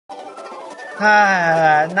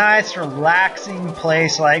Nice relaxing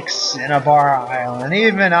place like Cinnabar Island.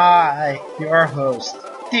 Even I, your host,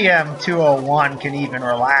 DM201, can even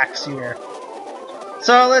relax here.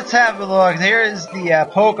 So let's have a look. Here's the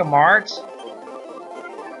Pokemart.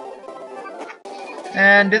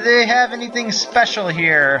 And do they have anything special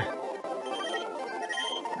here?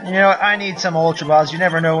 You know what, I need some Ultra Balls. You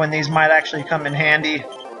never know when these might actually come in handy.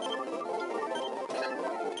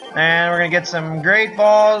 And we're gonna get some Great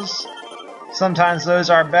Balls. Sometimes those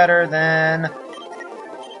are better than...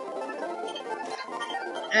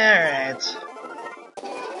 Alright.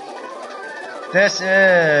 This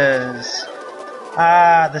is...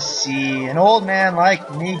 the sea. An old man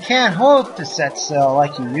like me can't hope to set sail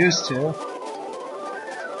like you used to.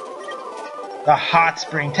 The hot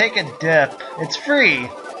spring. Take a dip. It's free.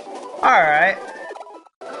 Alright.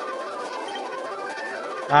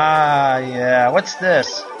 Yeah. What's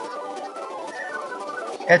this?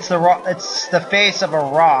 It's the face of a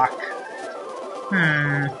rock.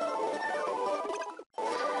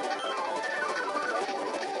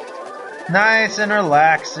 Nice and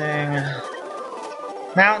relaxing.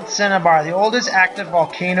 Mount Cinnabar, the oldest active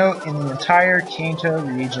volcano in the entire Kanto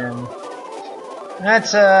region.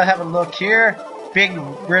 Let's have a look here. Big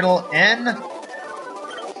Riddle Inn.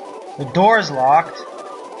 The door's locked.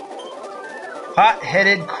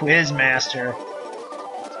 Hot-headed Quizmaster.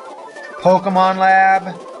 Pokemon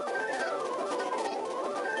Lab.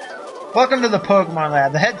 Welcome to the Pokemon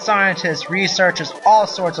Lab. The head scientist researches all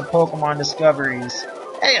sorts of Pokemon discoveries.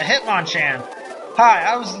 Hey, a Hitmonchan! Hi,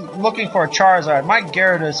 I was looking for a Charizard. My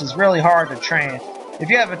Gyarados is really hard to train. If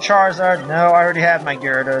you have a Charizard... No, I already have my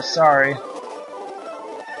Gyarados. Sorry.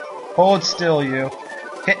 Hold still, you.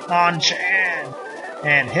 Hitmonchan!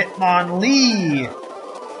 And Hitmonlee!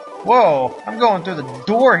 Whoa, I'm going through the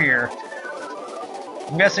door here.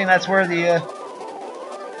 I'm guessing that's where the,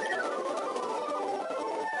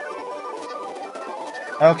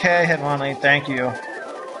 Okay, Hitmonlee, thank you.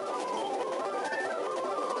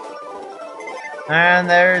 And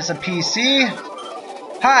there's a PC.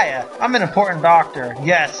 Hiya, I'm an important doctor.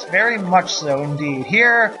 Yes, very much so indeed.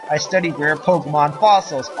 Here, I study rare Pokemon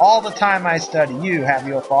fossils. All the time I study. You have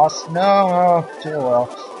your fossil? No, too well.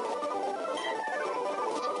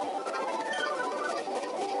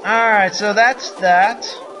 Alright, so that's that.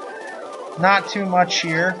 Not too much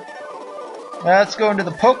here. Let's go into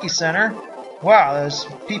the Poke Center. Wow, there's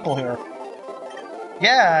people here.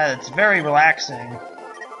 Yeah, it's very relaxing.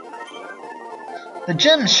 The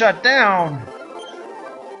gym's shut down.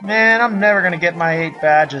 Man, I'm never gonna get my 8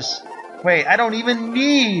 badges. Wait, I don't even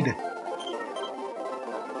need...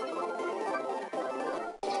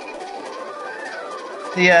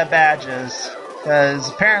 the badges. Because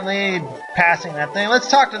apparently passing that thing... Let's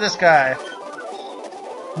talk to this guy.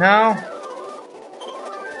 No?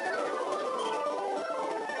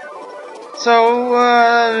 So,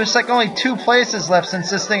 there's like only 2 places left since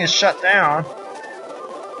this thing is shut down.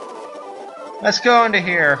 Let's go into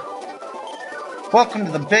here. Welcome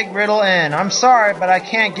to the Big Riddle Inn. I'm sorry, but I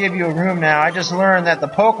can't give you a room now. I just learned that the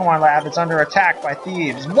Pokemon Lab is under attack by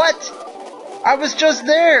thieves. What? I was just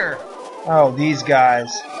there! Oh, these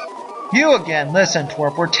guys. You again. Listen,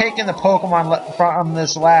 Twerp, we're taking the Pokemon from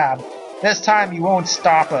this lab. This time you won't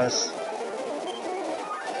stop us.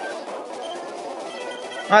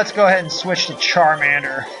 Let's go ahead and switch to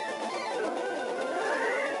Charmander.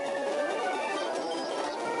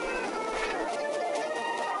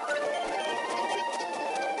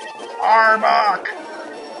 Arbok!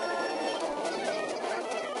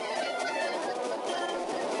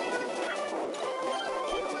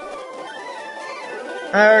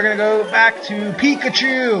 We're gonna go back to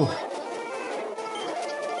Pikachu!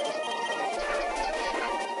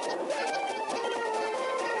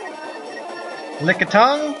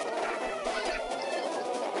 Lickitung?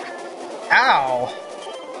 Ow!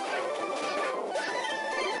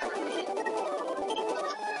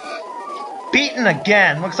 Beaten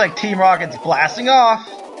again! Looks like Team Rocket's blasting off!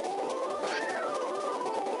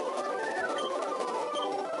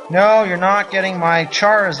 No, you're not getting my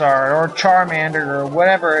Charizard or Charmander or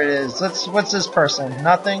whatever it is. What's this person?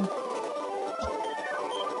 Nothing?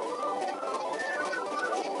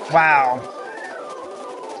 Wow.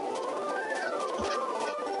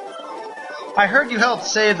 I heard you helped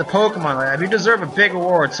save the Pokemon Lab. You deserve a big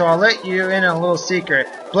award, so I'll let you in on a little secret.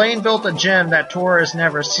 Blaine built a gym that tourists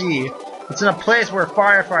never see. It's in a place where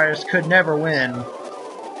firefighters could never win.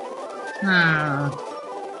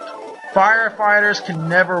 Firefighters can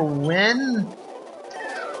never win?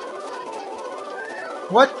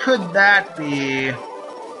 What could that be?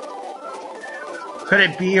 Could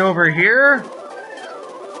it be over here?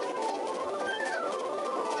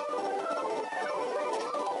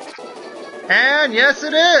 And yes,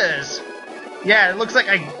 it is! Yeah, it looks like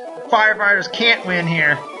firefighters can't win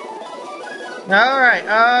here. Alright,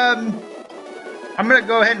 I'm gonna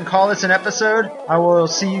go ahead and call this an episode. I will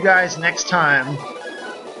see you guys next time.